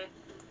 get out of there.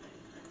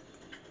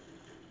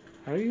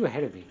 How are you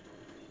ahead of me?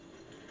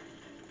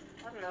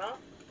 I don't know.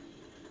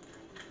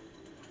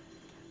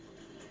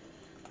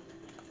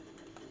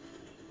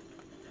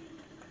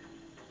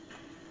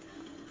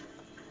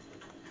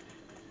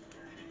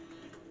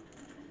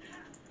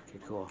 Okay,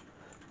 cool.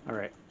 All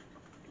right.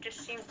 It just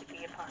seems to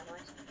be a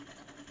paranoid.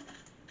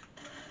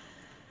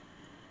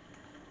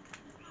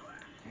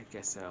 I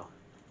guess so.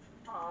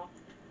 Oh.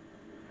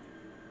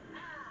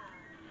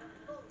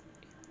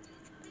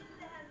 Spin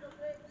the handle,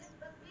 Greatness,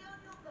 but be on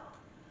your guard.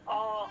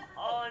 Oh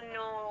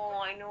no,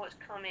 I know what's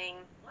coming.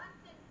 Once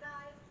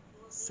inside, you will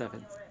be on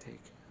Seventh your own.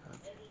 take. May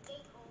Okay. the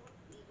acorn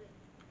be with you.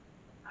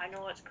 I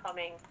know what's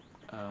coming.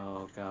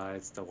 Oh god,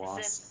 it's the wasp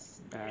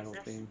Is battle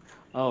this thing.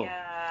 Oh,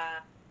 yeah.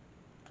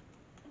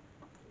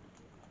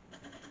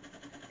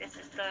 This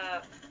is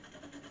the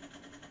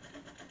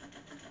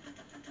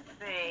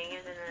thing,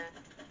 isn't it?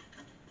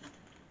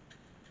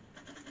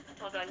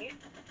 Hold on, you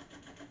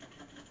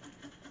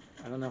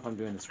I don't know if I'm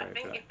doing this I right,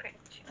 think but you're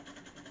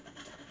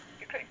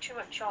putting too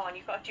much on.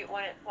 You gotta do it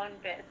one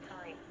bit at a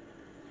time.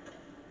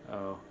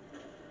 oh.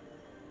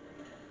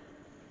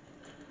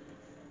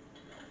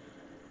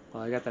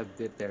 Well, I got that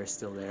bit there,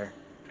 still there.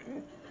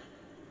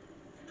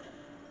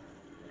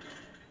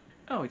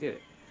 Oh, we did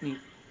it. Neat.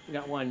 We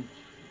got one.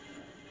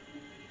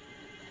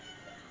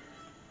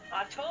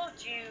 I told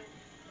you.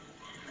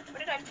 What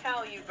did I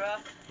tell you, bruh?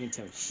 You didn't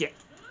tell me shit.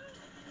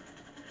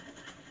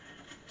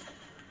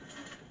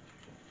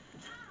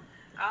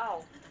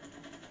 Ow.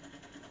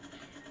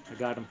 I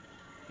got him.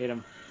 Hit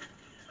him.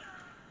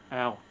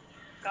 Ow.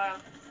 Got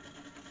him.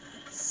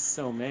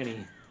 So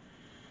many.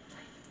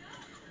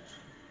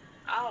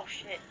 Oh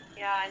shit.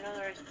 Yeah, I know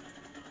there's.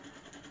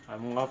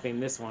 I'm loving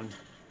this one.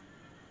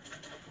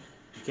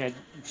 You can't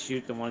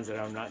shoot the ones that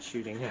I'm not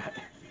shooting at.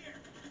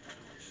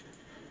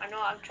 I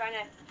know. I'm trying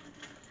to.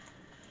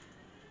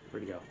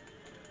 Where'd he go?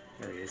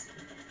 There he is.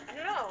 I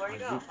don't know. Where'd he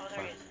go? Zoop. Oh,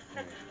 there he is.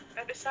 There.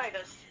 Right beside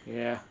us.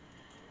 Yeah.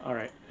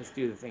 Alright, let's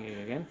do the thing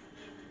again.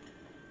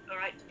 All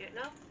right, do it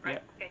now.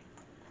 Right. Yeah. Okay.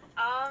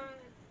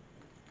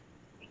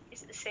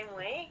 Is it the same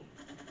way?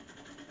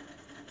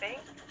 I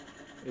think.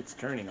 It's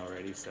turning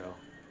already, so.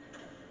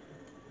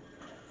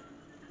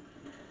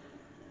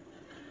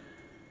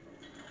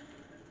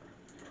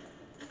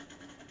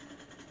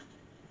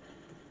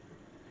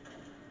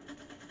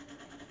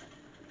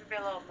 Maybe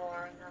a little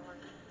more on that one.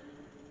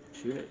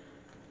 Shoot it.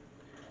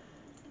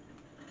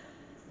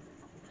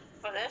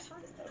 For this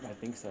one? I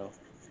think so.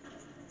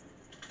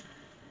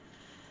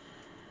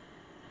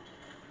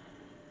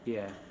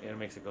 Yeah, it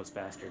makes it goes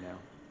faster now.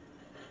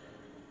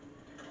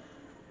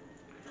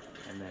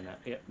 And then,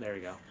 yep, there we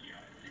go.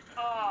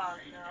 Oh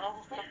no.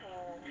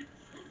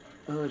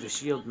 Oh, the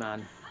shield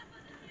man.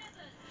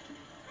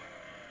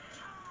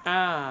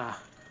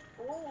 Ah!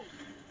 Ooh.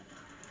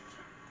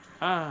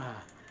 Ah!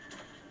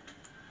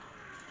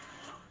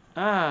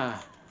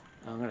 Ah!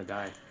 Oh, I'm gonna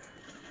die.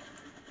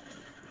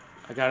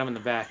 I got him in the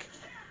back.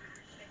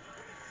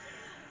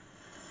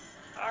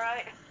 All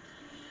right.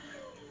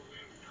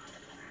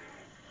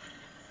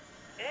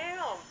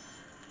 Damn.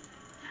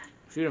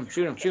 Shoot him,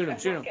 shoot him, shoot him,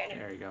 shoot him. Getting it.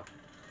 There you go.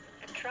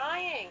 I'm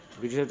trying.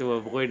 We just have to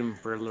avoid him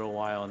for a little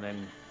while and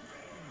then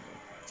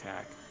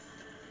attack.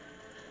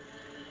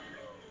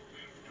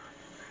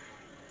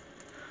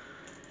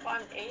 Well,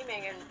 I'm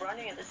aiming and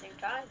running at the same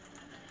time.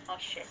 Oh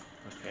shit.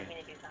 Okay. Didn't mean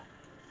to do that.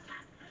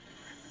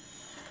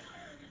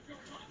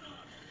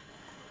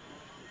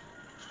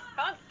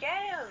 Can't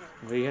get him.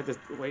 Well, you have to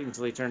wait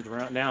until he turns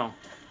around. Now.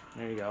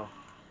 There you go.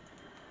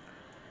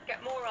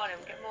 Get more on him.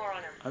 Get more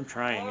on him. I'm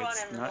trying. More on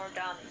It's him, the not. more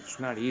damage. It's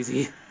not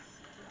easy.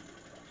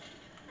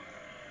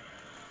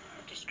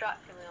 I'm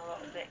distracting him a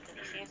little bit because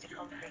he seems to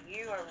come for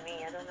you or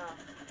me. I don't know.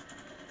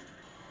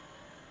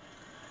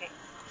 Okay.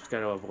 Just got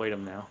to avoid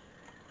him now.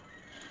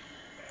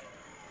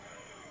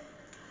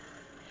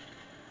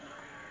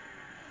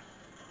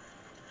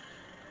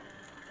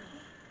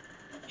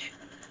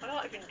 I'm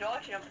not even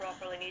dodging him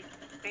properly and he's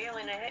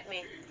failing to hit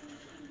me.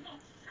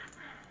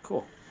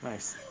 Cool.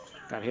 Nice.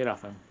 Got hit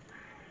off him.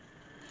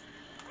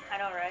 I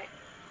know, right?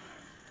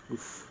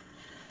 Oof.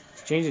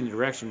 It's changing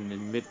direction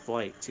in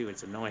mid-flight too.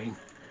 It's annoying.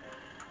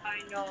 I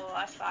know.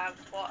 That's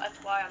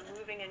why I'm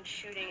moving and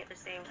shooting at the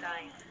same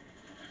time.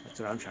 That's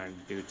what I'm trying to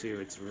do too.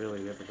 It's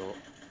really difficult.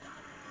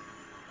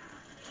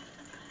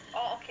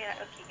 Oh, okay,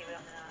 okay, give it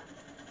up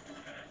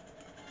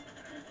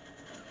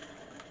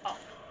now. Oh,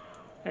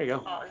 There you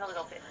go. oh, there's a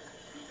little bit.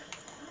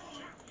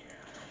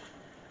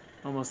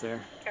 Almost there.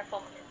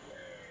 Careful.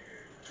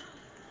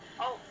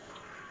 Oh,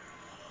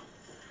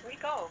 where'd he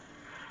go?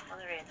 Oh,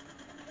 there he is.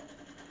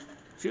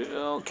 Shoot.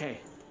 Okay.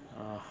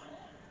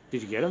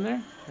 Did you get him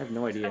there? I have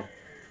no idea.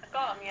 I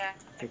got him, yeah.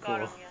 I Okay, got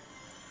cool. him, yeah.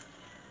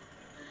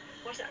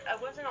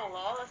 It wasn't a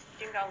law. I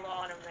didn't got a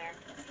law on him there.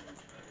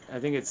 I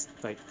think it's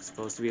like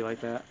supposed to be like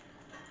that.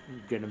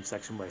 Get him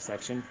section by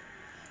section.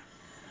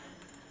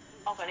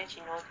 Oh, got an itchy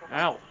nose. Hold on.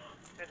 Ow!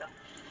 There we go.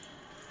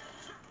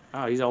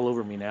 Oh, he's all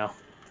over me now.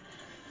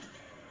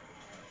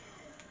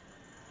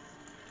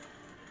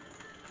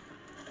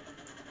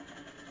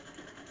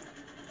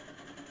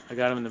 I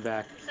got him in the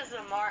back. This is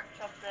a march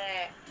of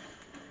the.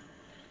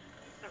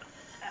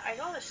 I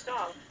know the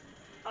song.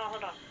 Oh,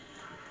 hold on.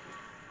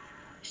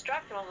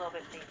 Distract him a little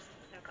bit, please.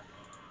 There we go.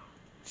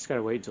 Just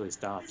gotta wait until he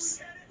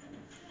stops.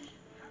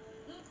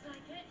 Looks like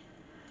it.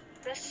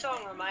 This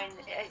song reminds.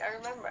 I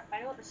remember.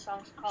 I know what the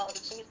song's called. I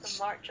think it's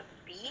the March of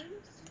the Bees.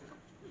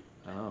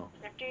 Oh.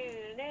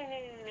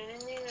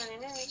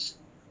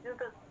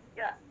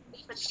 Yeah,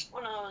 it's like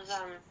one of those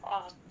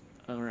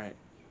All right.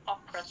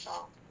 opera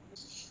songs.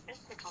 It's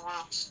taking a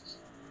while. It's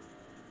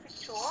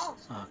too long.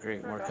 Oh,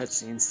 great. More There we go.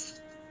 cutscenes.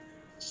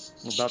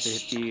 We're about to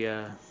hit the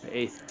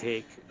 8th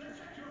take.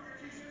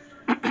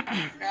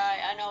 Right,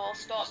 I know. I'll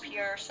stop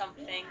here or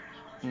something.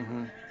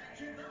 Mm-hmm.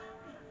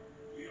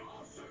 We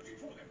are searching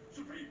for the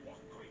Supreme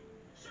Wasp Queen.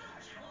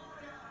 Search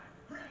harder.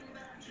 Bring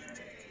them to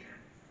me.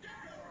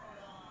 Dead or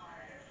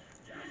alive.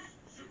 Yes,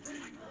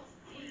 Supreme Wasp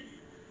Queen.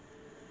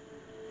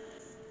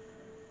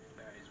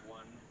 That is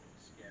one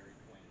scary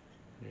queen.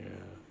 Yeah.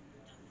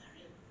 Don't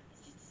worry.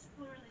 It's just a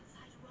squirrel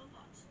inside a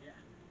robot. Yeah,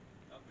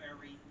 a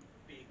very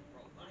big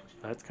robot.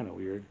 That's kind of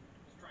weird.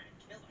 It's trying to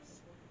kill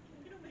us.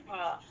 You know, maybe we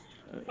should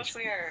just turn. What's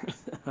weird?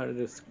 How did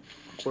a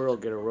squirrel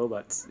get a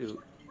robot suit?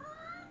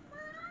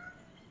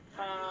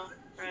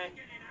 Right.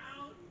 Checking it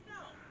out?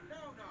 No.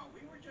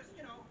 We were just,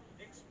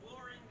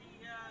 exploring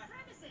the,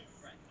 Premises.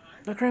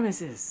 Right. The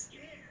premises.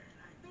 Scared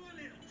like two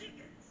little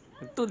chickens.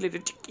 The 2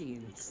 little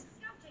chickens.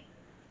 Scouting.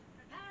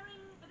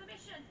 Preparing for the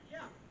mission.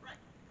 Yeah, right.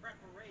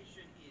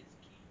 Preparation is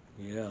key.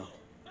 Yeah.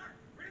 But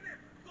remember,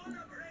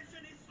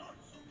 collaboration is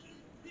also key.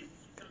 This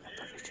is a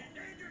very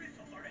dangerous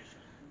operation.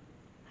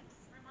 Thanks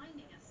for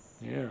reminding us.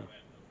 Yeah. Welcome,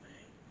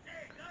 Faye.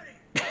 Hey, got it.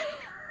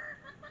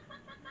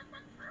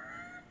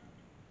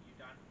 You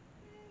done?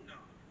 No.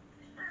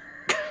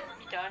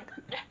 You done?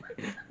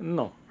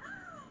 No.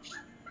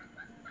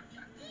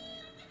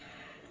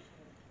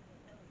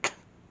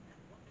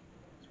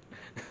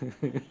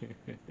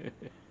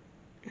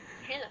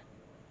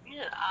 He's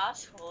an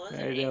asshole, isn't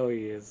I he? know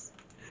he is.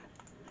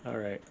 All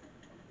right.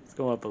 Let's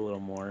go up a little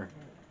more.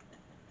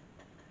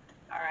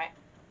 Alright.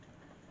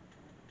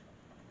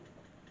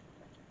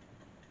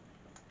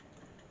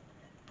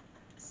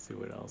 See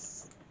what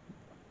else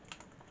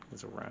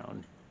is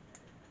around.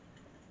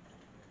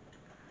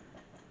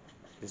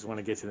 Just want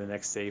to get to the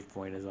next save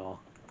point is all.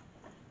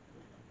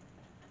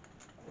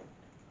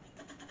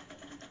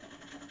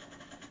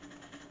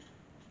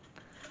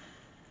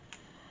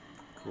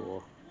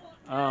 Cool.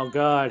 Oh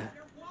god.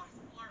 They're wasp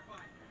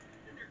larvae.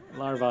 And they're coming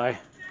Larvae. out of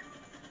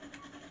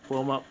nests. Pull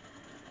them up.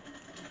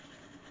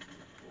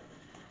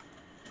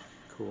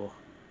 Cool.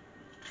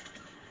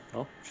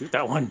 Oh, shoot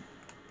that one.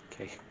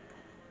 Okay.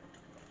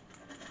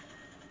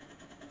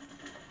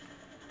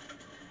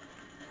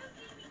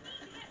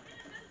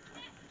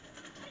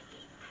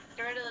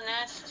 Get rid of the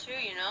nest too,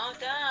 you know?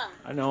 Damn.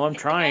 I know, I'm Hit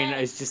the trying.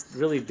 nest. It's just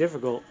really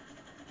difficult.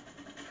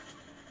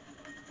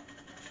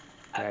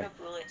 I have Okay.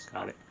 no bullets.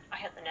 Got it. I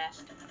hit the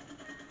nest.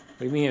 What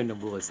do you mean you have no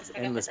bullets? It's I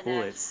gotta endless hit the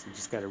nest. bullets. You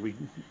just gotta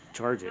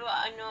recharge it. No,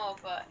 I know,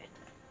 but it's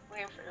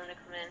waiting for them to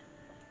come in.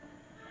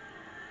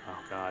 Oh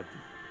god.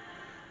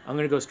 I'm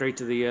gonna go straight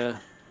to the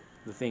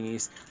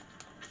thingies.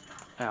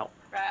 Ow.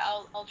 Right,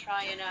 I'll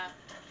try and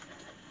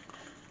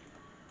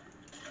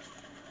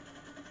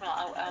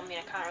well, I mean,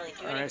 I can't really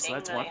do Alright, anything. so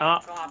that's now one. you have Ah,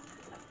 to go up.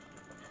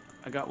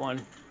 I got one.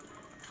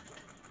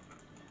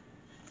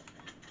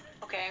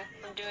 Okay,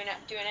 I'm doing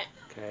it.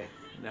 Okay,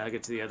 now I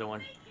get to the other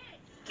one.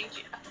 I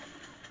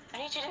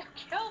need you to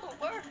kill the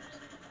worms.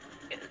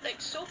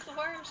 Like, soak the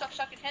worms up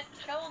so I can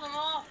kill them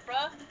off,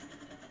 bruh.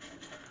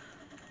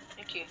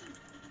 Thank you.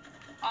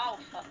 Oh,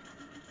 fuck.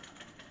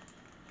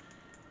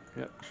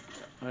 Yep.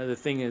 The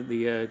thing is,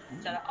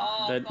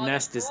 Oh, the God,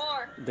 nest there's is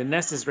more. the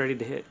nest is ready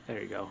to hit. There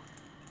you go.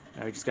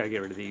 Now we just gotta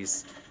get rid of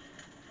these.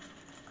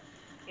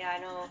 Yeah, I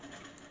know.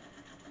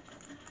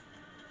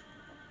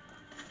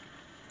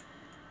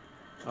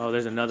 Oh,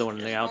 there's another one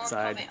on There's the more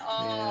outside. coming.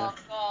 Yeah. Oh,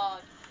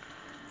 God.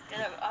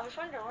 Yeah, I was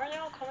wondering where are they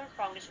all coming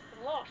from. There's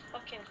a lot of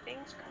fucking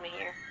things coming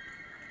here.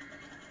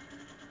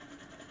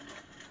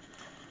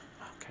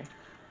 Okay.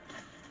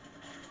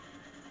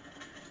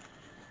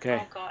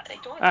 Okay. Oh, God, they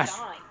don't Ash.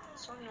 die.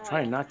 It's so annoying.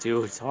 Trying not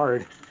to. It's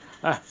hard.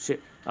 Ah,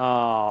 shit.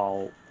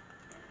 Oh,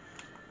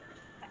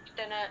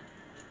 Accident.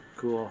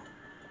 cool.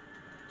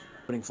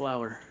 Putting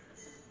flour.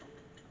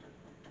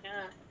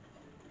 Yeah.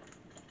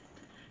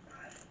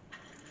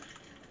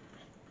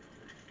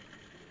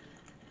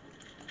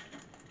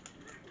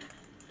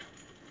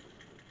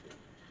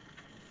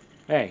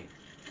 Hey.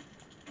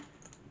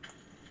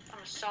 I'm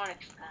a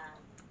Sonic fan.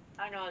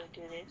 I know how to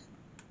do this.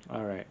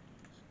 All right.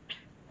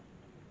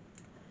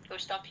 Go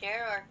stop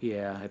here or?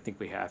 Yeah, I think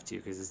we have to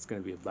because it's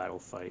going to be a battle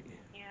fight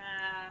Yeah.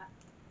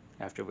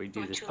 after we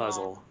do Or this too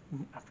puzzle.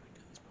 After we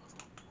do this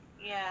puzzle.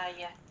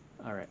 Yeah.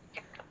 All right.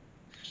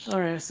 All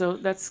right, so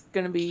that's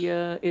going to be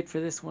it for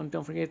this one.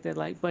 Don't forget that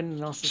like button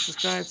and also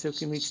subscribe so we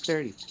can reach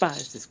 35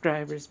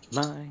 subscribers.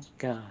 My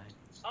God.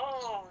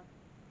 Oh.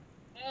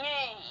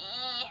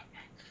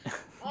 Yay.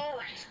 Oh.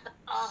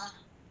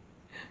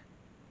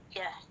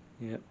 Yeah.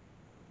 Yep.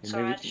 And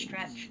So I had to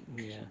stretch.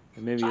 yeah,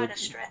 and maybe So I you'll, had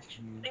to stretch.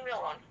 Leave me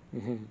alone.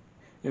 and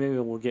maybe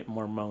we'll get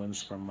more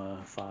moans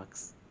from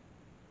Fox.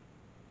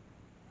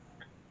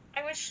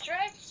 I was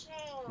stretching.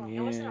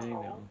 Yeah, It wasn't a I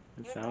moan. know.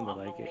 It You know sounded what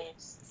like moan it.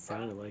 is. It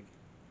sounded like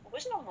It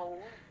wasn't a moan.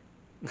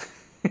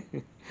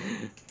 it.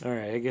 All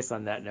right, I guess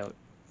on that note,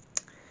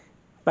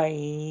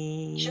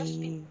 bye. Just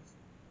be.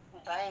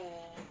 Bye.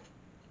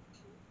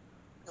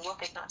 Look,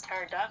 it's not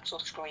pterodactyl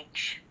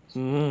screech.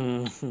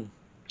 Mm.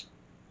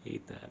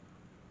 Hate that.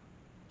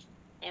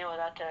 You know what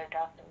that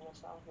pterodactyl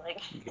sounds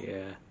like?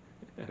 Yeah,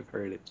 I've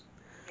heard it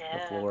Yeah.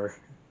 before.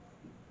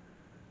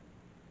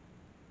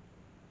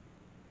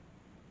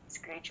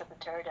 Screech of the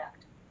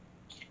pterodactyl.